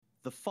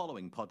The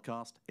following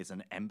podcast is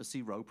an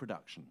Embassy Row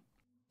production.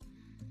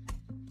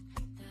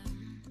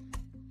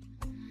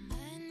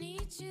 I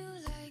need you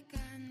like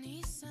I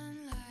need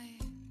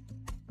sunlight.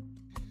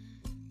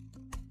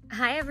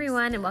 Hi,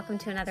 everyone, and welcome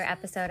to another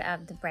episode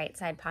of the Bright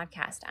Side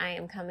Podcast. I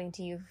am coming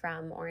to you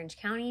from Orange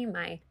County,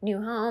 my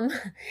new home,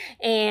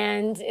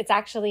 and it's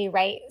actually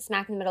right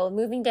smack in the middle of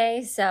moving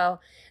day, so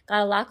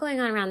got a lot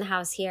going on around the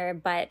house here,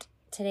 but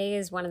today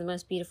is one of the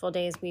most beautiful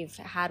days we've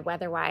had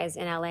weather-wise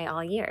in LA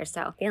all year,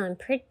 so feeling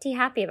pretty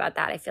happy about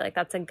that. I feel like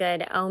that's a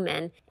good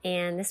omen,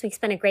 and this week's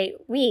been a great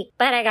week,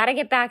 but I gotta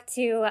get back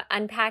to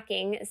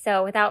unpacking,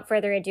 so without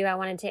further ado, I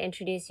wanted to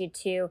introduce you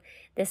to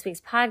this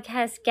week's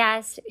podcast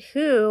guest,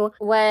 who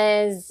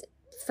was,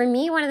 for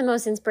me, one of the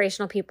most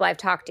inspirational people I've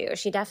talked to.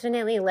 She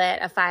definitely lit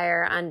a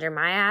fire under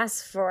my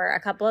ass for a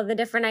couple of the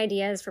different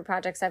ideas for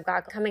projects I've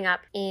got coming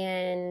up,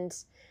 and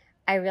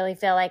I really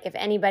feel like if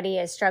anybody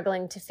is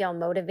struggling to feel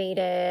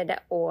motivated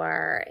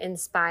or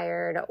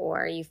inspired,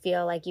 or you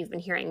feel like you've been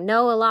hearing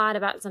no a lot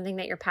about something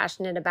that you're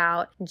passionate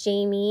about,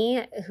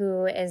 Jamie,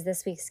 who is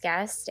this week's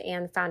guest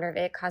and founder of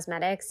It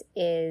Cosmetics,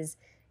 is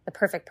the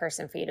perfect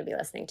person for you to be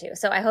listening to.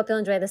 So I hope you'll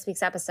enjoy this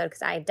week's episode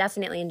because I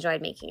definitely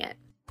enjoyed making it.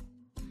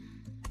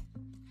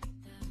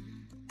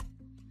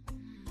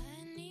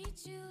 I need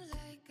you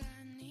like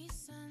I need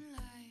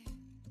sunlight.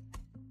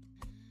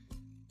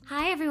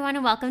 Hi, everyone,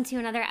 and welcome to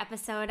another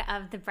episode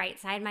of The Bright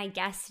Side. My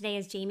guest today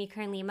is Jamie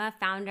Kern-Lima,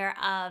 founder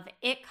of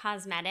It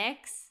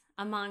Cosmetics,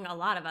 among a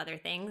lot of other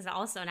things,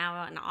 also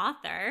now an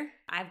author.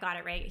 I've got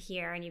it right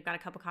here, and you've got a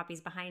couple copies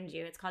behind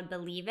you. It's called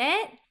Believe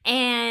It,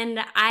 and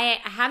I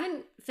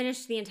haven't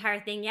finished the entire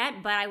thing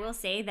yet, but I will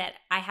say that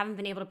I haven't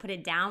been able to put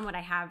it down what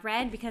I have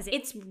read because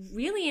it's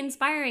really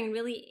inspiring and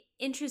really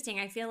interesting.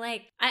 I feel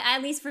like,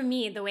 at least for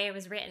me, the way it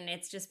was written,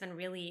 it's just been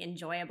really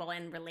enjoyable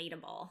and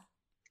relatable.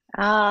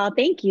 Oh,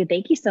 thank you.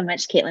 Thank you so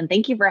much, Caitlin.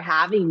 Thank you for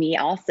having me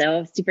also.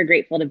 I'm super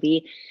grateful to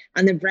be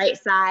on the bright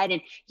side.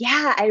 And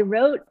yeah, I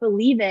wrote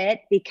Believe It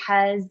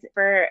because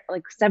for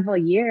like several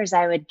years,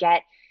 I would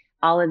get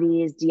all of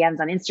these DMs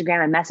on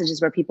Instagram and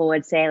messages where people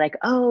would say like,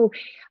 oh,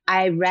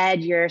 I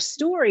read your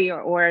story,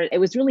 or it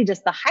was really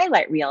just the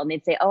highlight reel. And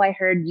they'd say, oh, I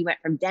heard you went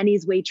from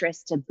Denny's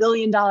waitress to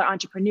billion-dollar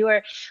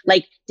entrepreneur.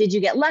 Like, did you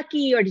get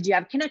lucky, or did you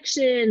have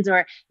connections,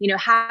 or,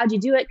 how'd you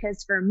do it?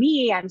 Because for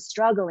me, I'm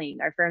struggling,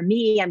 or for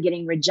me, I'm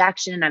getting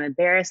rejection. I'm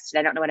embarrassed.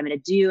 I don't know what I'm going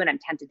to do. And I'm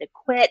tempted to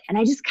quit. And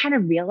I just kind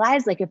of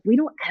realized, like, if we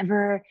don't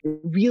ever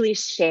really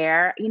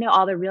share,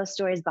 all the real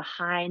stories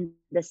behind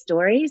the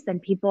stories, then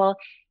people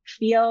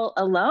feel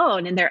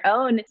alone in their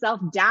own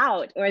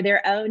self-doubt or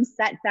their own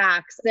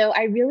setbacks. So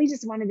I really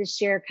just wanted to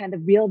share kind of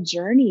the real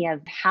journey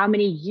of how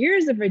many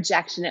years of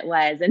rejection it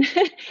was, and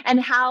and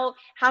how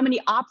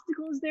many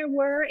obstacles there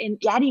were in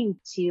getting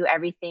to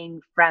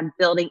everything from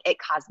building It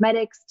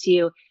Cosmetics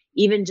to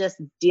even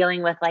just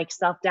dealing with like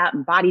self-doubt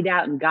and body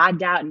doubt and God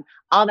doubt and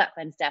all that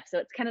fun stuff. So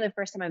it's kind of the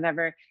first time I'm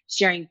ever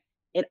sharing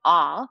it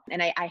all.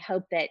 And I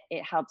hope that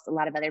it helps a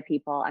lot of other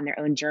people on their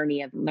own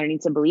journey of learning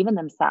to believe in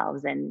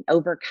themselves and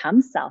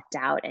overcome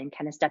self-doubt and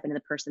kind of step into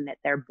the person that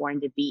they're born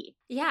to be.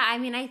 Yeah, I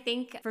mean, I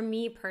think for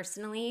me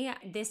personally,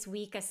 this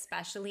week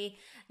especially,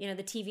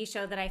 the TV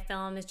show that I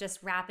film is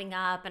just wrapping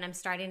up, and I'm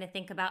starting to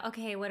think about,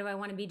 okay, what do I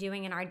want to be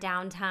doing in our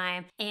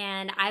downtime?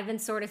 And I've been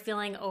sort of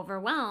feeling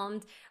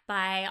overwhelmed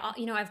by,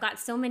 I've got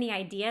so many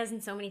ideas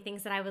and so many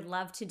things that I would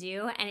love to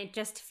do, and it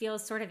just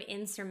feels sort of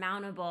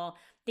insurmountable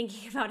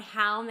thinking about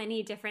how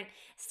many different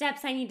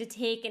steps I need to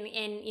take and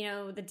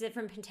the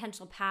different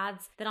potential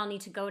paths that I'll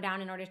need to go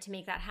down in order to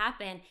make that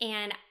happen.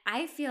 And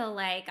I feel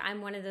like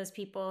I'm one of those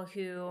people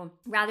who,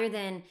 rather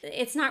than,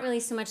 it's not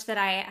really so much that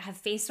I have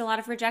faced a lot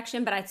of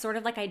rejection, but it's sort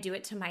of like I do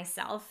it to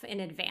myself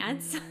in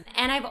advance.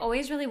 And I've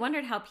always really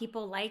wondered how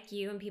people like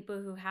you and people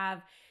who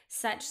have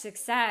such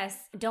success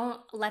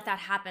don't let that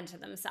happen to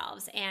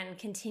themselves and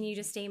continue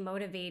to stay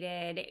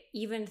motivated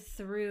even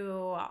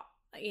through,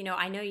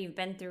 I know you've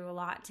been through a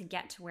lot to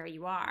get to where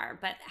you are,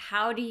 but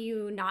how do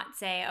you not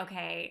say,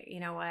 okay, you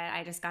know what,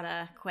 I just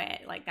gotta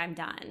quit, like I'm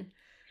done?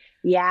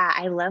 Yeah,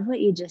 I love what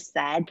you just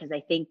said, because I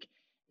think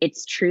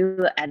it's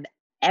true of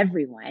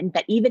everyone.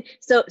 But even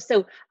so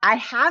I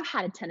have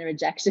had a ton of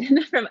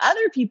rejection from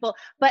other people,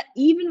 but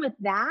even with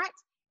that,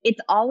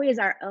 it's always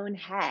our own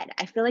head.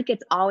 I feel like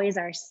it's always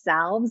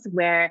ourselves,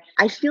 where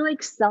I feel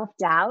like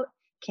self-doubt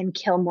can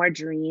kill more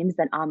dreams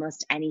than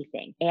almost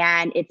anything.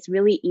 And it's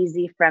really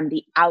easy from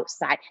the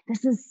outside.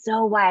 This is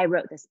so why I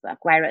wrote this book,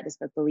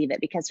 Believe It,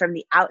 because from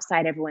the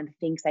outside, everyone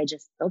thinks I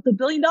just built a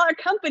billion-dollar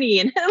company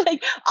and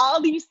like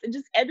all these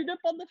just ended up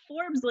on the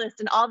Forbes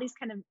list and all these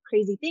kind of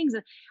crazy things.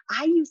 And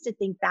I used to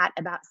think that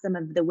about some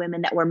of the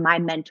women that were my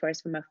mentors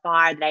from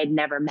afar that I had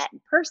never met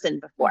in person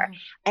before. Mm-hmm.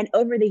 And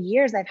over the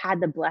years, I've had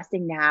the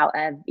blessing now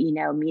of,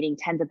 meeting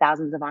tens of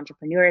thousands of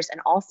entrepreneurs,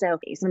 and also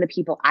some of the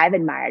people I've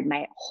admired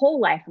my whole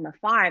life from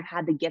afar. I've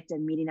had the gift of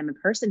meeting them in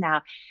person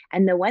now.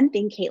 And the one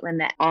thing, Caitlin,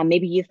 that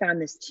maybe you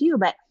found this too,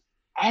 but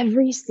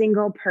every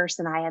single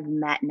person I have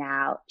met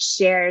now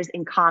shares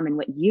in common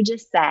what you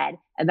just said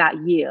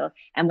about you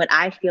and what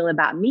I feel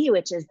about me,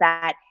 which is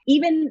that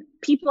even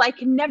people I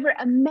can never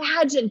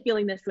imagine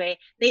feeling this way,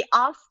 they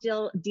all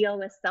still deal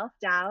with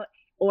self-doubt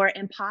or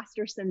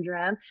imposter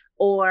syndrome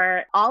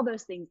or all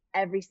those things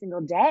every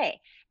single day.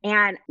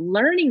 And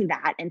learning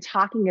that and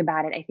talking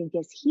about it, I think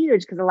is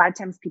huge, because a lot of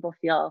times people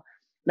feel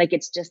like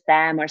it's just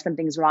them or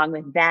something's wrong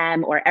with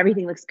them or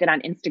everything looks good on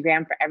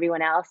Instagram for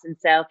everyone else. And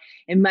so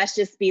it must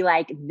just be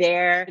like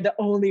they're the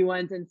only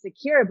ones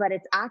insecure. But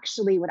it's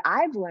actually what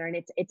I've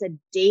learned. It's a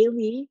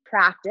daily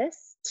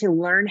practice to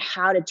learn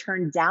how to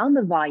turn down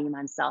the volume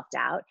on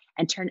self-doubt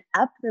and turn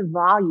up the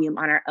volume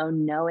on our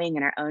own knowing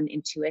and our own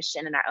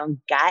intuition and our own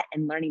gut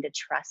and learning to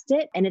trust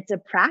it. And it's a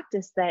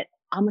practice that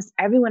almost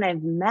everyone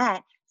I've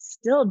met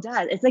still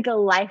does. It's like a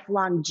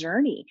lifelong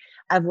journey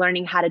of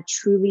learning how to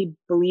truly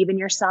believe in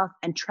yourself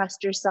and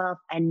trust yourself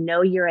and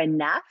know you're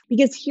enough.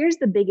 Because here's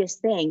the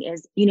biggest thing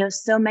is,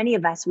 so many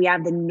of us, we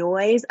have the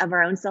noise of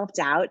our own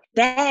self-doubt.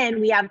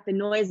 Then we have the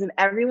noise of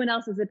everyone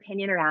else's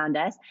opinion around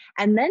us.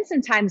 And then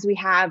sometimes we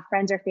have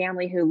friends or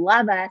family who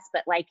love us,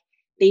 but like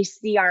they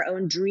see our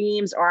own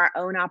dreams or our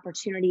own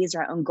opportunities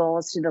or our own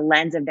goals through the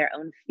lens of their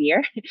own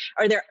fear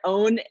or their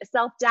own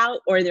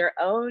self-doubt or their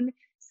own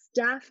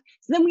stuff.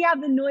 So then we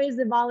have the noise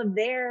of all of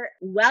their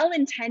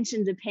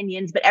well-intentioned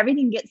opinions, but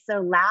everything gets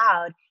so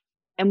loud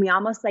and we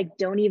almost like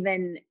don't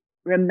even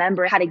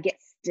remember how to get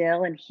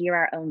still and hear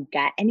our own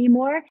gut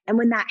anymore. And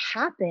when that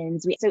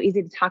happens, it's so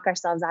easy to talk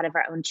ourselves out of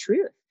our own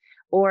truth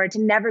or to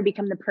never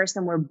become the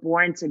person we're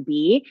born to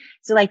be.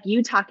 So like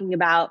you talking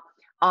about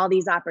all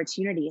these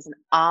opportunities and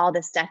all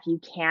the stuff you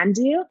can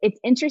do. It's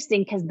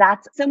interesting because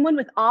that's someone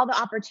with all the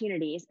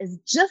opportunities is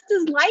just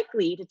as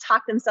likely to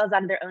talk themselves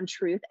out of their own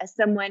truth as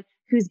someone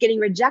who's getting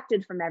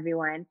rejected from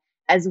everyone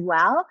as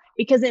well.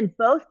 Because in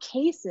both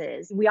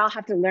cases, we all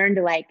have to learn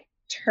to like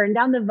turn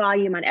down the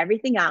volume on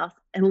everything else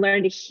and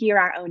learn to hear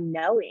our own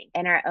knowing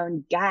and our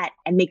own gut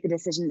and make the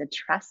decision to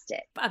trust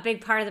it. A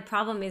big part of the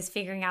problem is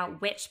figuring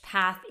out which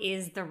path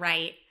is the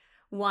right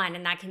one,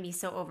 and that can be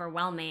so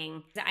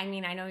overwhelming. I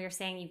mean, I know you're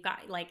saying you've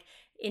got like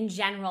in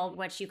general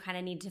what you kind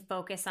of need to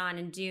focus on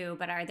and do,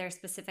 but are there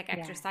specific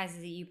exercises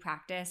that you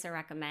practice or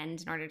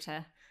recommend in order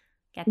to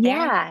get there?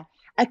 Yeah,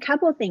 a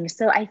couple of things.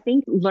 So I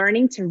think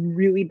learning to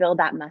really build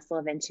that muscle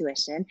of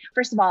intuition.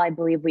 First of all, I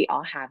believe we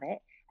all have it.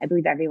 I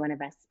believe every one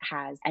of us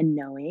has a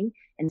knowing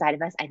inside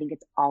of us. I think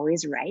it's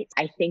always right.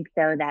 I think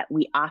though that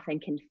we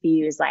often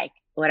confuse like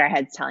what our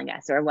head's telling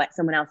us or what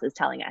someone else is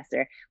telling us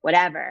or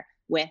whatever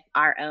with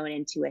our own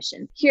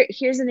intuition.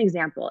 Here's an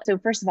example. So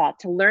first of all,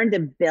 to learn to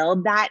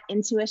build that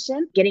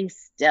intuition, getting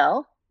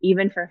still,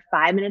 even for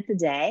 5 minutes a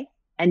day,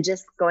 and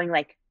just going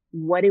like,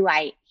 what do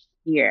I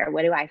hear?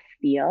 What do I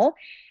feel?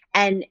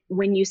 And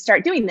when you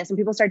start doing this, when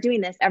people start doing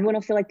this, everyone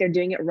will feel like they're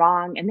doing it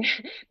wrong. And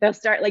they'll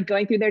start like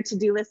going through their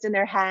to-do list in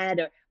their head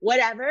or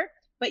whatever.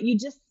 But you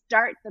just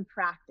start the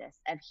practice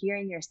of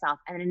hearing yourself.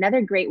 And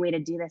another great way to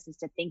do this is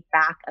to think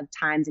back of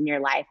times in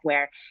your life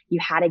where you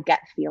had a gut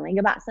feeling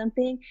about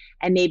something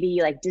and maybe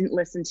you like didn't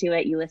listen to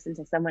it. You listened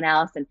to someone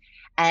else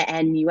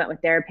and you went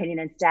with their opinion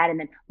instead.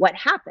 And then what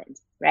happened,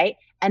 right?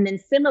 And then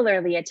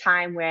similarly, a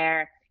time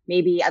where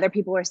maybe other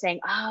people were saying,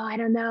 oh, I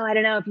don't know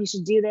if you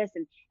should do this.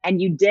 And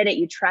you did it,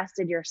 you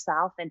trusted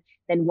yourself. And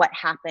then what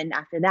happened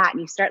after that? And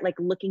you start like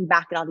looking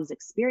back at all these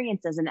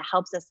experiences and it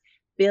helps us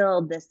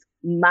build this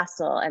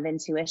muscle of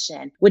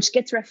intuition, which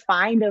gets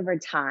refined over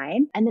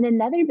time. And then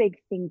another big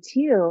thing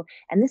too,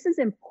 and this is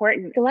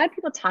important, a lot of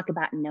people talk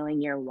about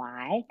knowing your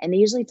why, and they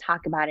usually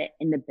talk about it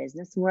in the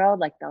business world.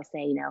 Like they'll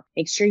say,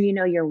 make sure you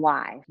know your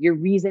why, your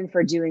reason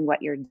for doing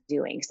what you're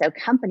doing. So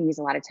companies,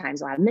 a lot of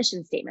times will have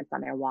mission statements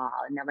on their wall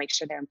and they'll make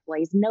sure their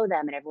employees know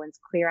them and everyone's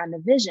clear on the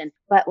vision.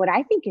 But what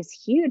I think is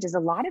huge is a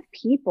lot of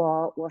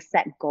people will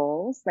set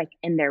goals like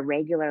in their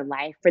regular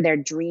life for their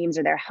dreams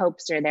or their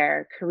hopes or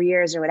their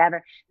careers or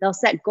whatever. They'll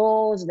set goals,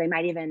 or they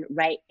might even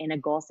write in a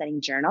goal setting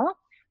journal,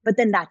 but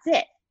then that's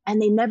it.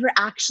 And they never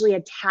actually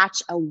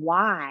attach a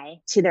why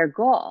to their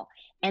goal.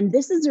 And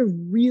this is a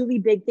really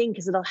big thing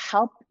because it'll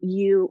help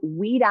you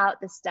weed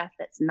out the stuff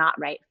that's not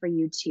right for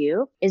you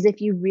too, is if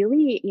you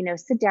really,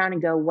 sit down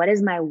and go, what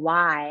is my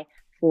why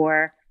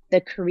for the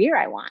career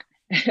I want?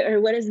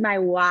 Or what is my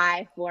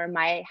why for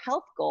my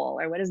health goal?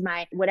 Or what is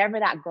my, whatever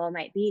that goal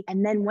might be.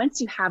 And then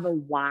once you have a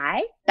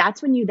why,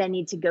 that's when you then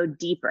need to go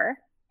deeper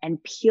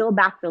and peel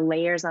back the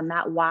layers on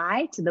that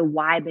why to the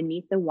why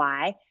beneath the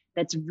why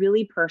that's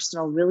really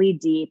personal, really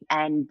deep.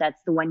 And that's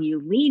the one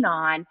you lean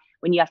on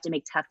when you have to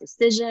make tough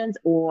decisions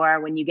or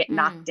when you get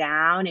knocked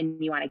down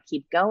and you want to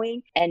keep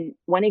going. And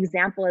one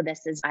example of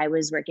this is I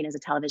was working as a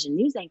television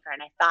news anchor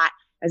and I thought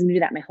I was going to do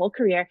that my whole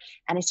career.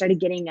 And I started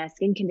getting a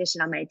skin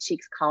condition on my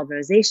cheeks called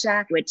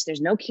rosacea, which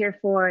there's no cure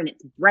for. And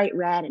it's bright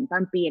red and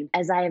bumpy. And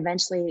as I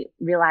eventually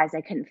realized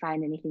I couldn't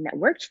find anything that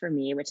worked for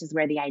me, which is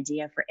where the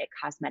idea for It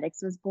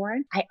Cosmetics was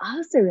born, I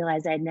also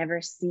realized I'd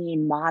never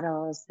seen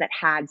models that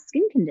had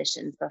skin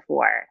conditions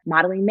before,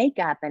 modeling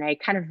makeup. And I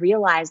kind of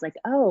realized like,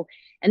 oh,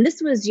 and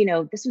this was,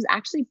 this was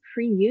actually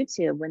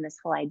pre-YouTube when this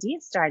whole idea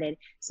started.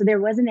 So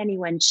there wasn't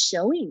anyone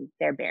showing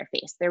their bare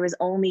face. There was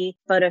only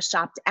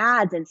photoshopped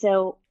ads. And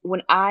so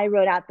when I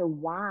wrote out the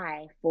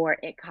why for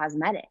It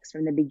Cosmetics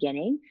from the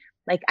beginning,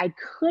 like I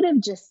could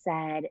have just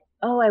said,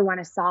 oh, I want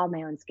to solve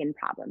my own skin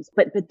problems.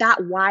 But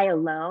that why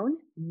alone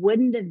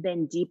wouldn't have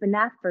been deep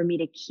enough for me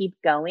to keep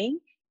going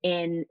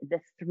in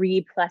the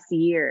 3+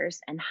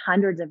 years and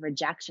hundreds of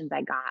rejections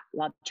I got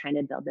while trying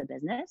to build the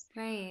business.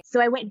 Right. So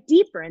I went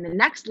deeper, and the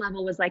next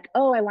level was like,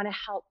 oh, I want to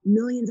help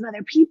millions of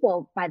other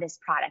people buy this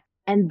product.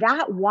 And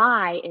that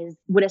why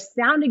would have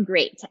sounded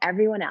great to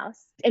everyone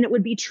else. And it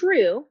would be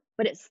true,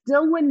 but it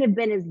still wouldn't have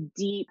been as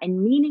deep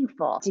and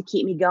meaningful to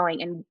keep me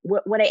going. And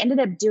what I ended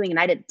up doing, and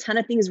I did a ton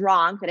of things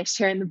wrong that I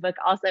share in the book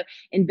also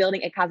in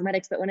building It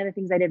Cosmetics, but one of the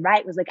things I did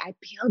right was like, I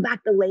peeled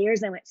back the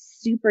layers and I went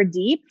super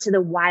deep to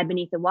the why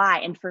beneath the why.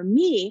 And for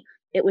me,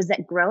 it was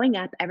that growing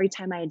up, every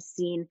time I had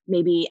seen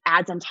maybe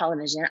ads on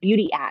television,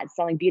 beauty ads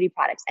selling beauty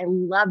products, I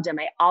loved them.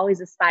 I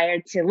always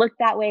aspired to look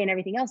that way and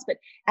everything else. But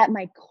at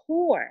my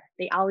core,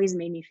 they always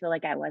made me feel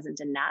like I wasn't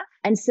enough.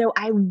 And so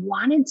I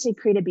wanted to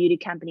create a beauty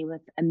company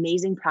with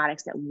amazing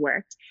products that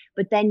worked,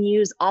 but then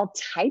use all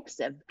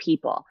types of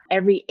people,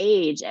 every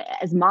age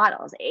as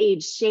models,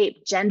 age,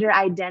 shape, gender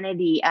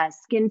identity,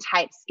 skin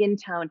type, skin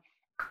tone,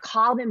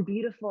 call them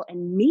beautiful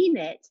and mean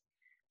it.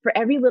 For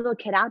every little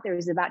kid out there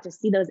who's about to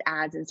see those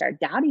ads and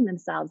start doubting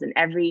themselves, and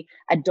every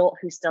adult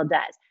who still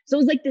does. So it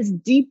was like this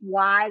deep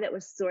why that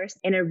was sourced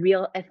in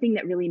a thing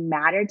that really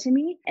mattered to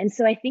me. And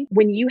so I think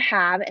when you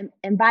have,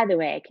 and by the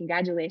way,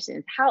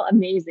 congratulations, how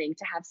amazing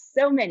to have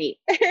so many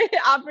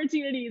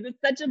opportunities.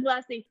 It's such a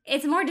blessing.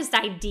 It's more just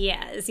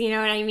ideas, you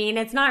know what I mean?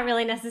 It's not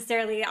really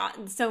necessarily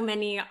so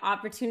many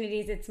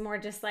opportunities. It's more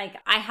just like,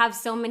 I have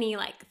so many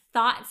like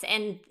thoughts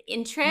and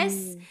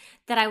interests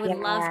that I would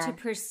love to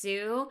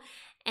pursue.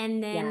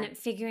 And then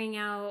figuring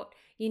out,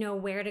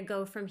 where to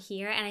go from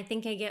here. And I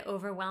think I get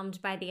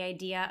overwhelmed by the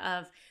idea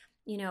of,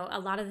 a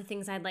lot of the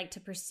things I'd like to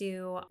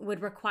pursue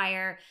would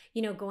require,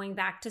 going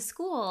back to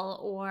school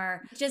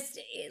or just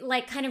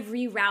like kind of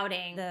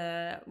rerouting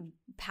the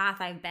path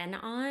I've been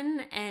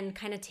on and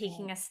kind of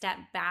taking a step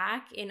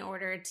back in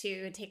order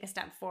to take a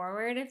step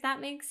forward, if that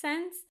makes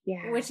sense.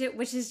 Yeah.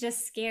 Which is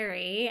just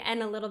scary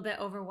and a little bit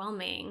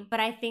overwhelming. But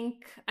I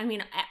think,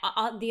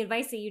 the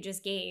advice that you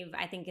just gave,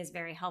 I think is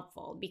very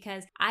helpful,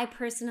 because I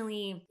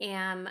personally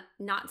am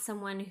not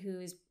someone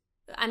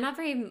I'm not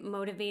very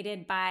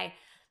motivated by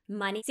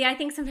money. See, I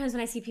think sometimes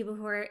when I see people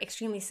who are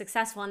extremely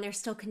successful and they're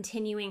still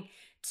continuing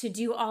to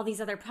do all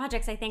these other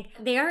projects, I think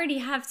they already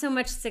have so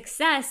much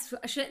success.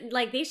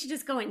 They should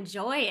just go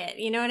enjoy it.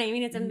 You know what I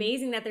mean? It's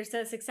amazing that they're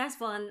so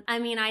successful. And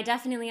I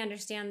definitely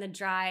understand the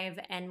drive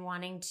and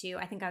wanting to.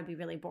 I think I would be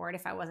really bored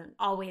if I wasn't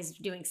always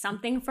doing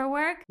something for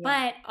work.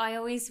 Yeah. But I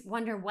always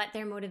wonder what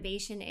their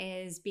motivation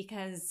is,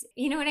 because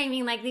you know what I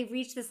mean? Like, they've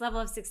reached this level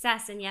of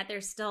success and yet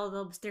they're still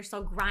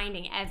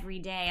grinding every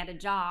day at a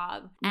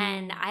job.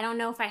 And I don't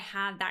know if I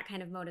have that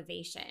kind of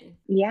motivation.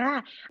 Yeah.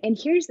 And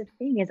here's the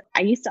thing is,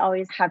 I used to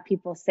always have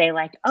people say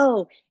like,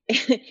 oh,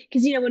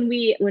 because when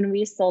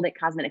we sold It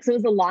Cosmetics, it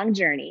was a long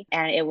journey,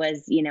 and it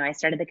was, I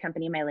started the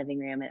company in my living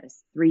room. It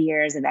was 3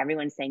 years of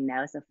everyone saying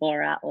no.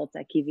 Sephora,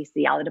 Ulta,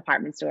 QVC, all the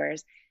department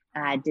stores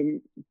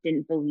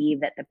didn't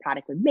believe that the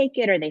product would make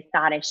it, or they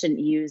thought I shouldn't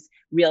use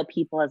real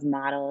people as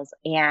models.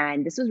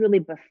 And this was really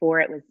before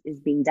it is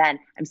being done.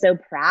 I'm so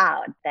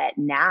proud that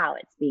now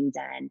it's being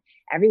done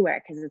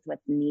everywhere, because it's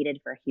what's needed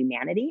for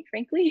humanity,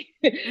 frankly.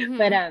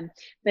 But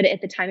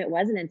at the time it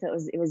wasn't. And so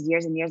it was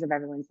years and years of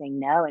everyone saying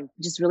no, and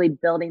just really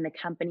building the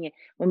company.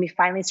 When we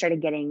finally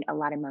started getting a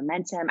lot of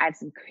momentum, I have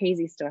some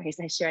crazy stories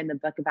I share in the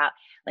book about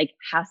like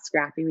how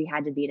scrappy we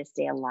had to be to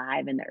stay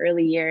alive in the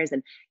early years.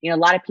 And, a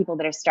lot of people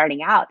that are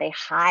starting out, they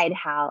hide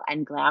how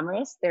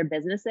unglamorous their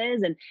business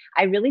is. And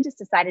I really just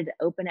decided to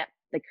open up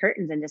the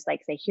curtains and just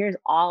like say, here's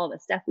all of the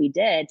stuff we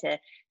did to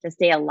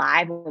stay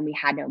alive when we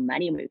had no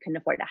money and we couldn't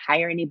afford to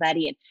hire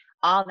anybody and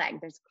all that.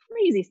 There's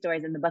crazy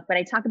stories in the book, but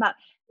I talk about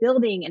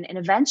building and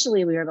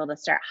eventually we were able to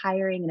start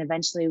hiring, and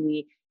eventually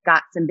we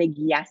got some big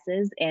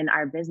yeses in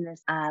our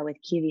business with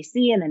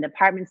QVC and then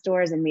department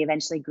stores. And we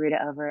eventually grew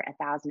to over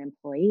 1,000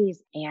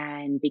 employees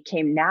and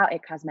became now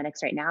It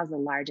Cosmetics right now is the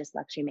largest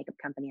luxury makeup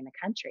company in the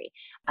country.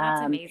 That's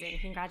amazing.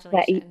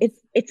 Congratulations. But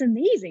it's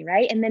amazing,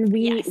 right? And then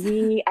we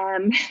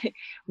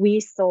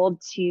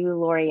sold to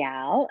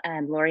L'Oreal.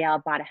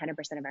 L'Oreal bought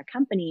 100% of our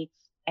company.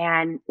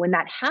 And when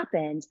that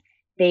happened,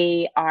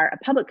 they are a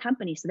public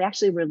company, so they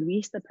actually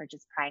released the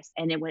purchase price,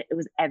 and it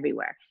was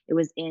everywhere. It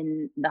was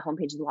in the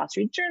homepage of the Wall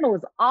Street Journal,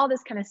 it was all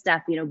this kind of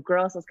stuff,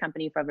 gross this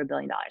company for over $1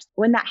 billion.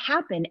 When that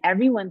happened,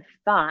 everyone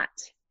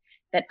thought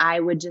that I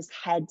would just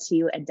head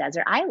to a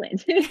desert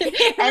island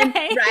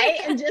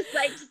and just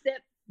like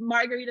sip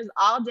margaritas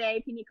all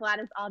day, pina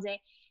coladas all day.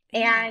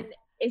 And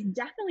it's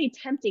definitely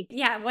tempting.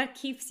 Yeah. What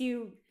keeps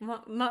you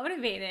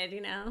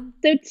motivated,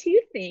 So two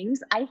things.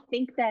 I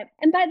think that,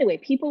 and by the way,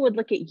 people would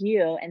look at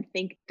you and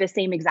think the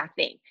same exact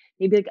thing.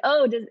 They'd be like,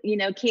 oh,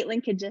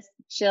 Caitlin could just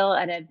chill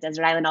at a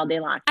desert island all day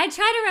long. I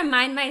try to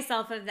remind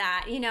myself of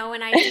that,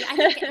 when I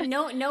think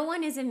no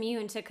one is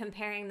immune to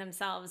comparing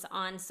themselves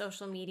on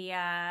social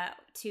media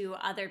to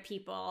other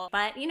people,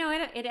 but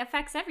it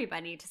affects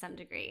everybody to some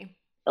degree.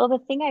 Well, the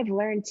thing I've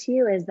learned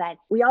too is that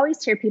we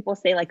always hear people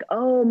say like,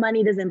 oh,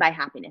 money doesn't buy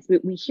happiness.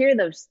 We hear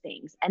those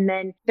things. And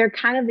then they're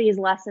kind of these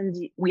lessons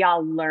we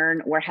all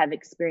learn or have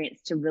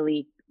experienced to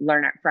really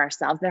learn it for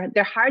ourselves.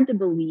 They're hard to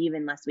believe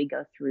unless we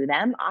go through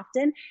them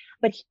often.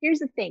 But here's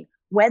the thing,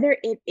 whether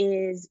it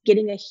is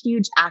getting a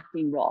huge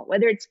acting role,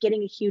 whether it's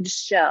getting a huge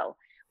show,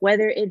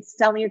 whether it's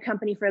selling your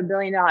company for $1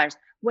 billion,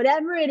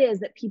 whatever it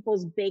is that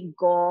people's big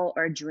goal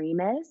or dream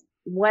is,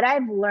 what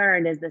I've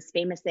learned is this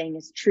famous saying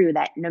is true,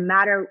 that no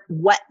matter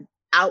what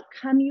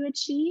outcome you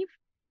achieve,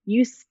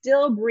 you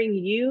still bring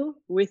you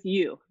with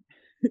you,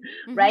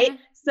 right?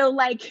 So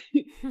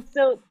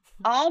so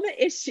all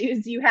the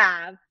issues you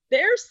have,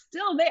 they're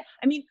still there.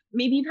 I mean,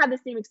 maybe you've had the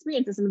same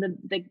experience as some of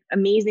the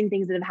amazing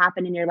things that have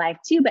happened in your life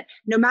too, but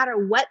no matter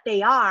what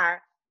they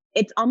are,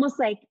 it's almost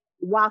like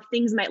while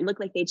things might look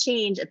like they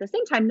change, at the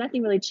same time,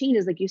 nothing really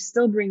changes. Like you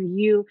still bring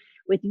you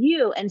with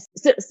you. And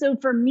so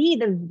for me,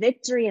 the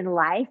victory in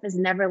life is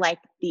never like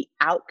the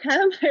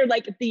outcome or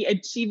like the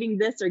achieving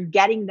this or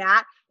getting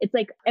that. It's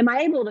like, am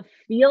I able to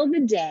feel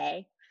the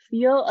day,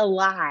 feel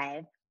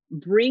alive,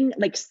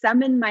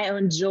 summon my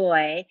own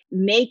joy,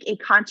 make a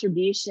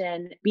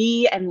contribution,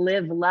 be and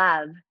live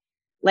love?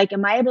 Like,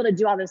 am I able to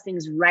do all those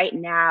things right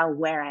now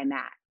where I'm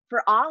at?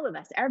 For all of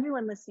us,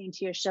 everyone listening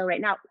to your show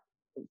right now,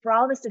 for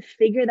all of us to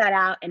figure that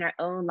out in our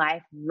own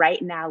life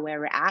right now where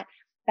we're at,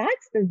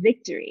 that's the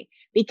victory,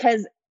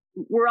 because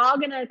we're all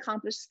going to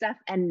accomplish stuff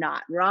and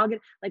not. We're all going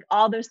to, like,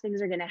 all those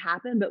things are going to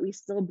happen, but we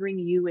still bring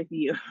you with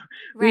you.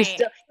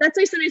 Right. That's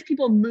why sometimes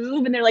people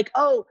move and they're like,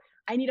 oh,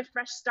 I need a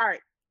fresh start.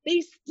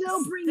 They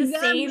still bring the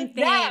them same with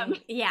thing. them.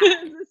 Yeah.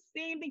 The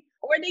same thing.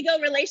 Or they go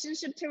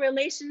relationship to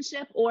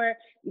relationship or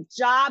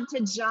job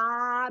to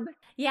job.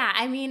 Yeah,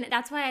 I mean,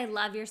 that's why I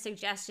love your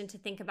suggestion to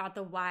think about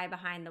the why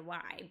behind the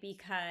why,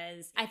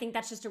 because I think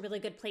that's just a really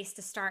good place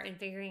to start in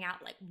figuring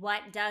out like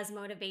what does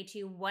motivate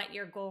you, what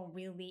your goal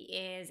really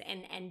is,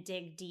 and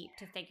dig deep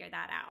to figure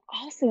that out.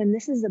 Also, and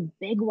this is a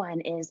big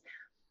one, is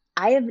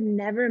I have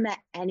never met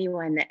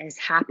anyone that is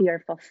happy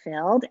or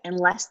fulfilled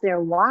unless their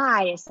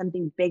why is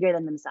something bigger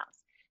than themselves,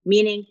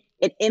 meaning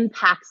it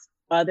impacts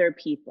other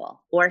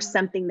people or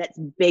something that's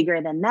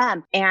bigger than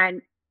them.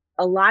 And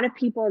a lot of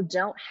people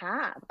don't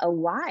have a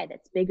why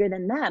that's bigger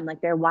than them.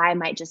 Like their why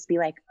might just be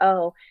like,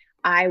 oh,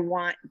 I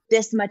want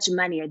this much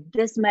money or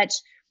this much.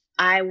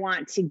 I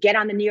want to get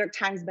on the New York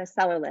Times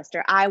bestseller list,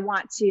 or I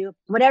want to,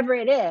 whatever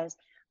it is.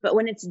 But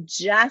when it's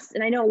just,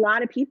 and I know a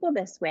lot of people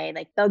this way,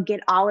 like they'll get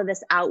all of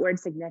this outward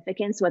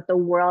significance, what the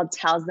world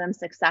tells them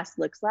success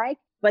looks like,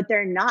 but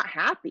they're not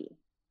happy.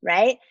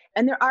 Right.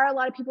 And there are a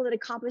lot of people that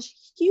accomplish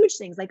huge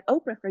things, like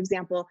Oprah, for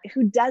example,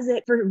 who does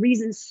it for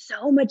reasons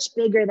so much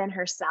bigger than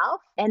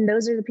herself. And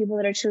those are the people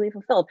that are truly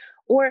fulfilled.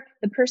 Or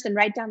the person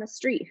right down the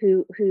street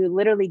who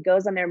literally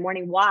goes on their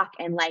morning walk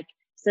and like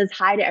says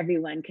hi to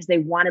everyone because they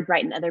want to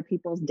brighten other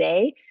people's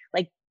day.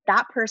 Like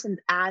that person's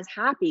as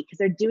happy because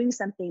they're doing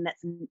something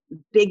that's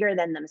bigger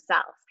than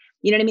themselves.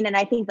 You know what I mean? And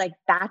I think like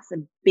that's a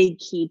big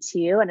key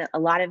too. And a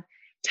lot of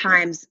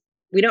times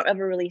we don't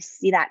ever really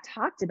see that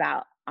talked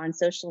about on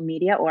social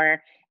media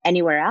or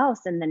anywhere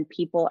else. And then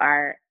people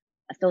are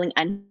feeling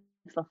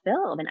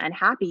unfulfilled and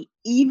unhappy,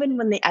 even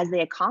when as they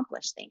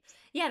accomplish things.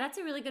 Yeah, that's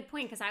a really good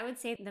point. Because I would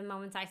say the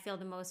moments I feel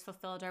the most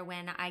fulfilled are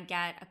when I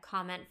get a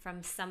comment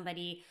from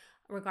somebody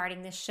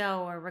regarding the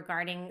show or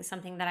regarding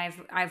something that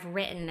I've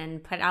written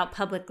and put out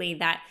publicly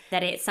that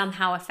it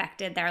somehow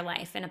affected their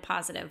life in a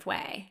positive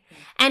way.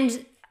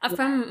 And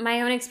from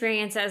my own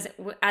experience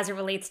as it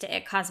relates to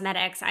IT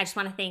Cosmetics, I just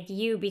want to thank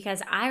you,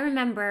 because I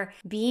remember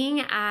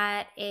being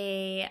at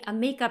a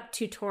makeup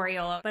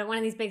tutorial, but one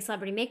of these big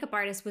celebrity makeup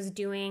artists was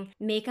doing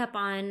makeup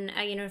on,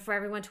 for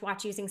everyone to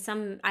watch using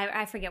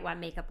I forget what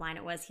makeup line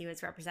it was he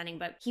was representing,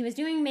 but he was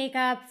doing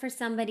makeup for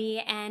somebody,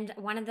 and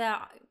one of the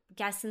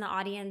guests in the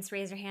audience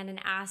raised their hand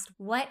and asked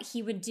what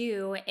he would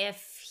do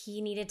if he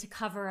needed to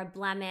cover a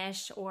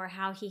blemish or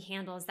how he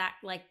handles that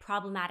like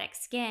problematic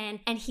skin.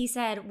 And he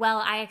said, well,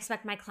 I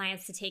expect my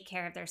clients to take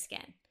care of their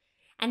skin.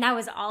 And that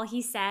was all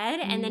he said.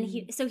 And then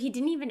he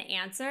didn't even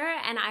answer.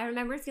 And I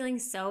remember feeling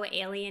so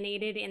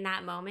alienated in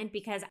that moment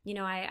because,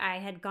 I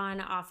had gone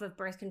off of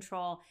birth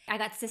control. I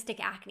got cystic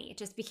acne. It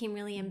just became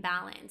really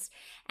imbalanced.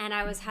 And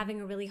I was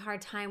having a really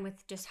hard time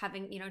with just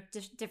having,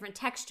 different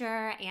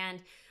texture.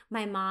 And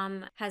my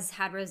mom has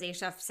had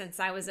rosacea since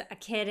I was a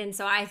kid. And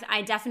so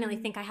I definitely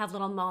think I have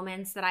little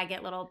moments that I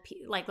get little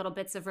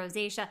bits of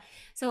rosacea.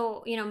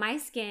 So, my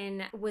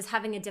skin was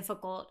having a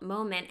difficult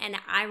moment. And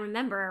I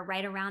remember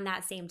right around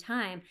that same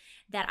time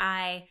that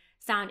I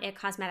found It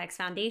Cosmetics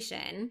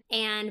Foundation.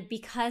 And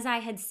because I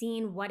had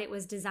seen what it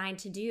was designed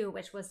to do,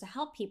 which was to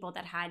help people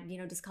that had,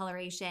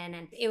 discoloration,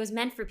 and it was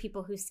meant for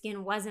people whose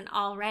skin wasn't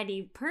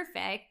already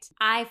perfect,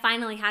 I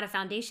finally had a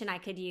foundation I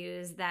could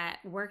use that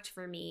worked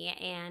for me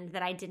and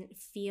that I didn't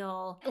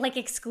feel like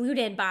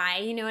excluded by,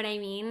 you know what I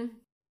mean?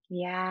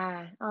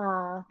 Yeah.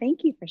 Oh,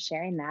 thank you for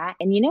sharing that.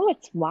 And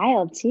what's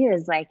wild too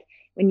is like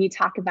when you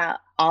talk about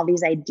all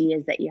these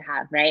ideas that you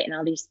have, right? And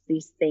all these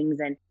things.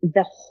 And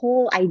the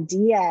whole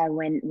idea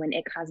when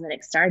It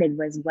Cosmetics started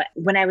was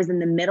when I was in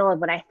the middle of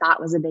what I thought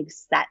was a big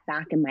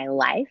setback in my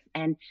life.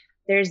 And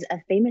there's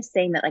a famous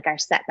saying that like our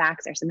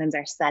setbacks are sometimes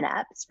our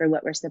setups for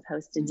what we're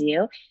supposed to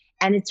do.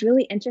 And it's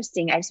really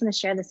interesting. I just want to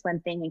share this one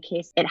thing in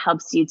case it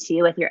helps you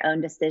too with your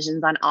own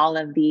decisions on all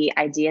of the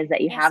ideas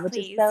that you have, which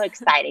please. is so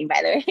exciting,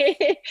 by the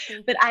way.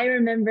 But I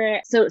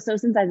remember, so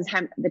since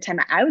the time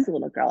I was a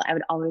little girl, I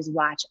would always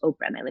watch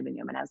Oprah in my living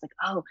room. And I was like,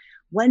 oh,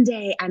 one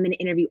day I'm going to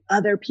interview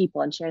other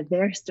people and share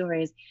their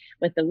stories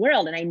with the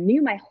world. And I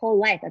knew my whole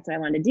life that's what I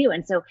wanted to do.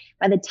 And so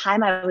by the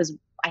time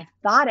I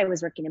thought I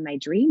was working in my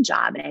dream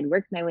job, and I'd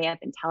worked my way up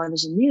in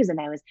television news, and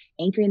I was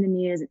anchoring the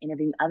news and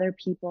interviewing other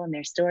people and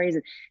their stories.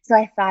 And so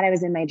I thought I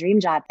was in my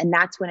dream job. And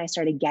that's when I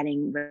started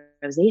getting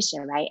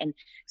rosacea, right? And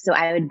so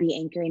I would be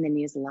anchoring the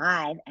news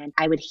live, and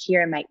I would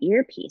hear in my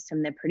earpiece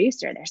from the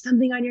producer, there's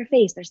something on your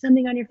face. There's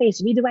something on your face.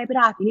 You need to wipe it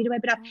off. You need to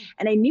wipe it off.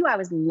 And I knew I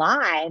was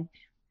live.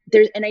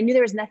 And I knew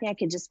there was nothing I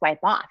could just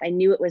wipe off. I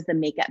knew it was the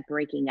makeup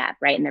breaking up,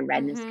 right? And the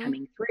redness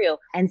coming through.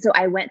 And so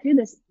I went through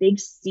this big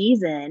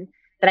season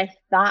that I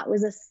thought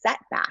was a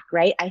setback,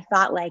 right? I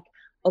thought like,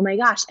 oh my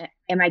gosh,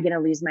 am I going to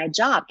lose my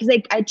job? Because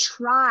I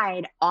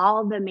tried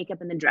all the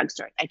makeup in the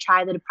drugstore. I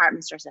tried the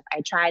department store stuff.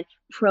 I tried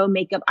pro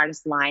makeup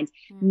artist lines.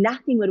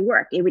 Nothing would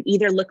work. It would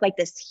either look like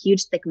this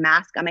huge thick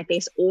mask on my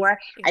face, or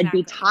I'd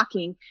be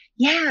talking.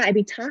 Yeah, I'd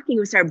be talking. It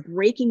would start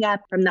breaking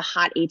up from the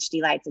hot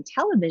HD lights of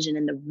television,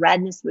 and the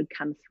redness would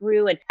come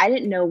through. And I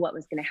didn't know what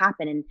was going to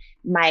happen. And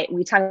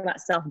we talked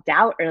about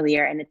self-doubt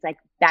earlier, and it's like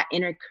that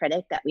inner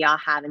critic that we all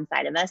have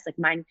inside of us. Like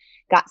mine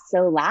got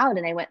so loud,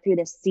 and I went through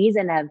this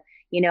season of,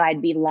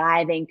 I'd be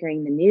live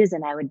anchoring the news,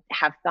 and I would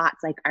have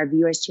thoughts like, are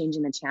viewers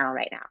changing the channel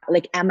right now?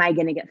 Like, am I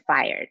going to get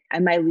fired?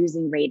 Am I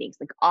losing ratings?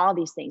 Like all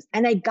these things.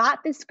 And I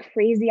got this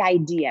crazy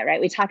idea,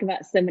 right? We talk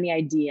about so many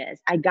ideas.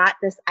 I got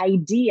this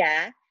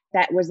idea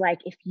that was like,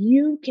 if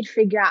you could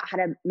figure out how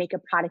to make a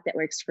product that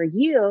works for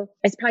you,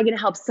 it's probably going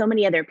to help so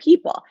many other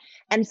people.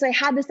 And so I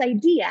had this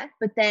idea,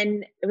 but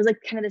then it was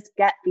like kind of this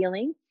gut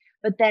feeling.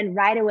 But then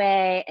right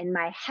away in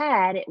my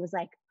head, it was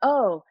like,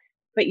 oh,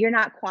 but you're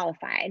not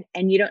qualified,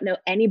 and you don't know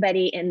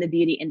anybody in the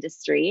beauty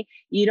industry.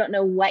 You don't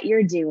know what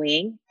you're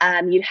doing.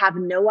 You have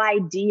no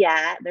idea.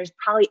 There's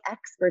probably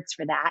experts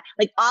for that.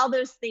 Like all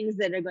those things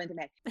that are going through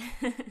my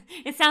head.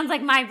 It sounds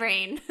like my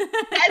brain.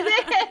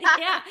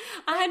 Yeah,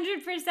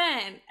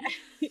 100%.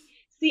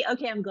 See,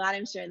 okay, I'm glad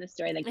I'm sharing this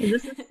story because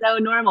this is so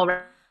normal,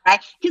 right?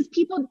 Because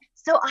people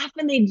so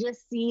often they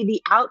just see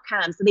the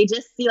outcome. So they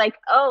just see like,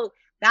 oh,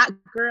 that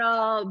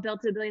girl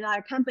built a $1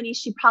 billion company.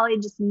 She probably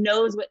just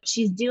knows what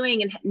she's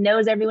doing and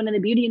knows everyone in the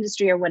beauty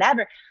industry or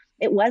whatever.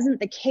 It wasn't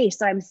the case.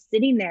 So I'm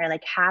sitting there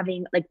like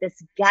having like this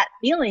gut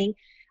feeling,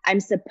 I'm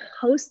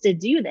supposed to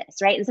do this,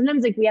 right? And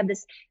sometimes like we have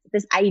this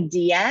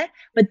idea,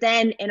 but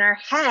then in our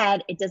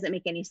head, it doesn't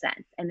make any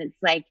sense. And it's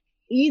like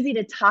easy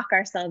to talk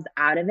ourselves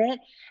out of it.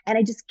 And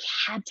I just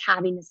kept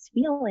having this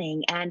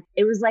feeling. And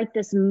it was like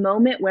this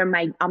moment where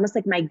almost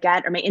like my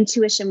gut or my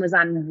intuition was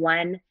on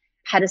one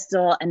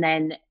pedestal, and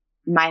then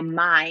my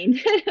mind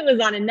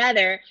was on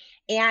another.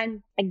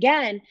 And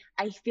again,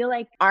 I feel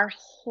like our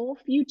whole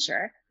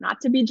future, not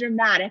to be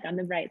dramatic on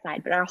the bright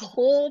side, but our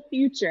whole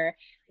future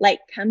like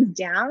comes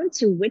down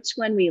to which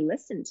one we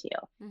listen to,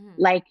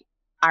 like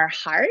our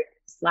heart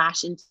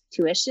 /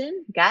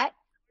 intuition, gut,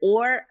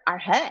 or our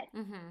head.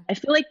 I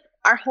feel like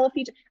our whole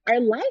future, our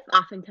life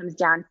often comes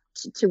down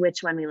to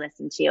which one we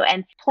listen to.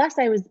 And plus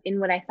I was in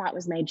what I thought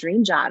was my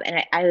dream job.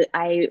 And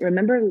I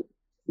remember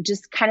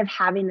just kind of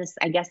having this,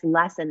 I guess,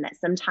 lesson that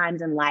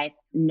sometimes in life,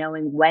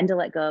 knowing when to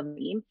let go of a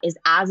dream is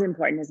as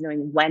important as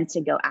knowing when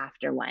to go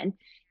after one.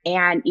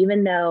 And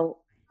even though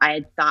I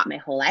had thought my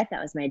whole life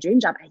that was my dream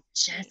job, I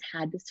just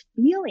had this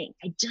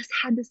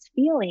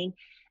feeling.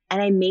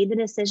 And I made the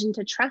decision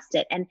to trust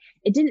it. And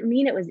it didn't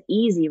mean it was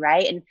easy,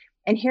 right?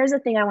 And here's the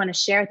thing I want to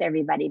share with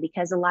everybody,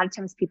 because a lot of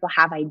times people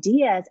have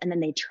ideas and then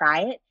they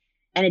try it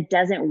and it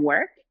doesn't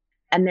work.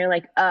 And they're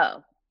like,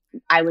 oh,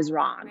 I was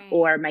wrong, right,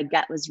 or my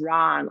gut was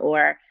wrong,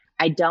 or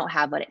I don't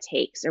have what it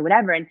takes or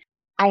whatever. And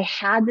I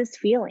had this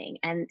feeling.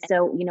 And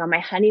so, my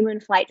honeymoon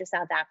flight to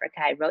South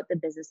Africa, I wrote the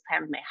business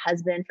plan with my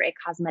husband for It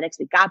Cosmetics.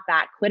 We got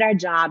back, quit our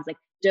jobs, like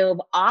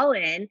dove all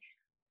in.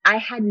 I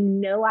had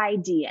no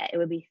idea it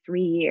would be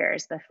 3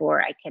 years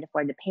before I could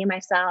afford to pay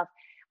myself.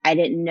 I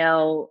didn't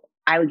know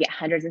I would get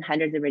hundreds and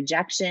hundreds of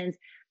rejections.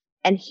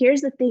 And here's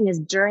the thing is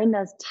during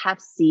those tough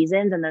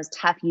seasons and those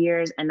tough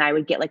years, and I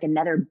would get like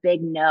another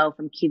big no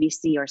from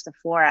QVC or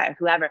Sephora or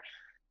whoever,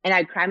 and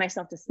I'd cry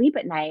myself to sleep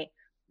at night.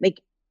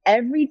 Like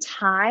every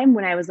time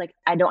when I was like,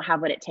 I don't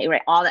have what it takes,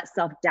 right? All that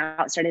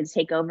self-doubt started to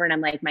take over. And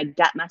I'm like, my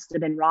gut must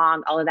have been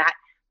wrong, all of that.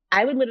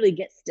 I would literally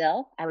get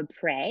still. I would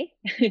pray.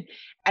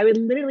 I would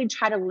literally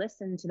try to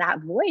listen to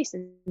that voice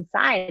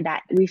inside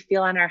that we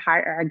feel on our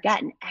heart or our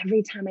gut. And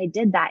every time I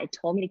did that, it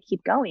told me to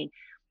keep going.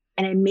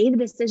 And I made the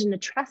decision to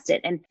trust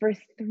it. And for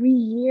 3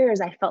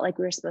 years, I felt like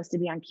we were supposed to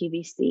be on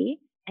QVC.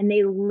 And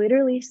they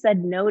literally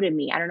said no to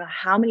me. I don't know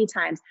how many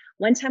times.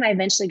 One time I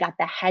eventually got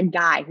the head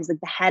guy, who's like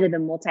the head of the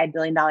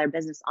multi-billion-dollar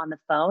business, on the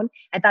phone.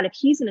 I thought if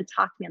he's going to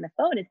talk to me on the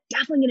phone, it's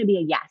definitely going to be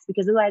a yes,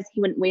 because otherwise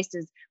he wouldn't waste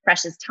his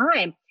precious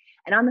time.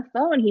 And on the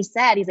phone, he's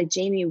like,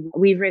 Jamie,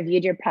 we've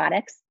reviewed your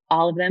products,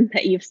 all of them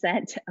that you've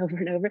sent over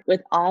and over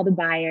with all the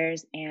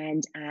buyers.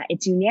 And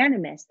it's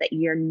unanimous that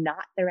you're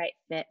not the right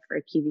fit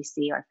for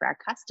QVC or for our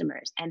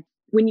customers. And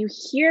when you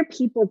hear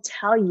people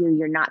tell you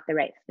you're not the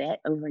right fit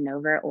over and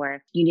over,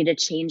 or you need to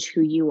change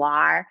who you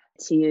are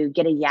to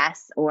get a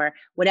yes, or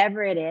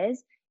whatever it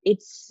is,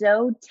 it's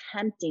so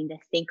tempting to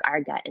think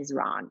our gut is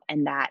wrong.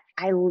 And that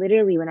I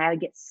literally, when I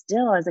would get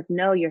still, I was like,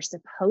 no, you're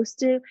supposed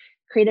to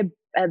create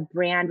a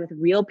brand with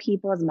real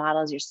people as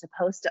models. You're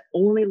supposed to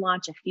only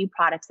launch a few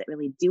products that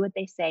really do what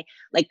they say,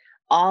 like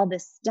all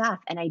this stuff.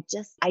 And I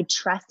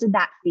trusted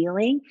that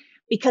feeling,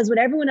 because what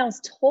everyone else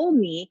told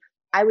me,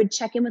 I would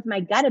check in with my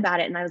gut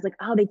about it. And I was like,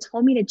 oh, they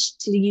told me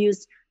to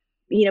use,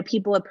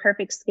 people with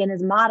perfect skin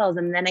as models,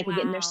 and then I could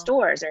get in their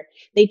stores, or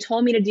they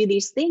told me to do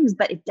these things,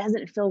 but it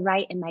doesn't feel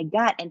right in my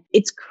gut. And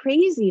it's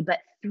crazy, but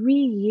 3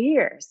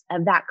 years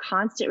of that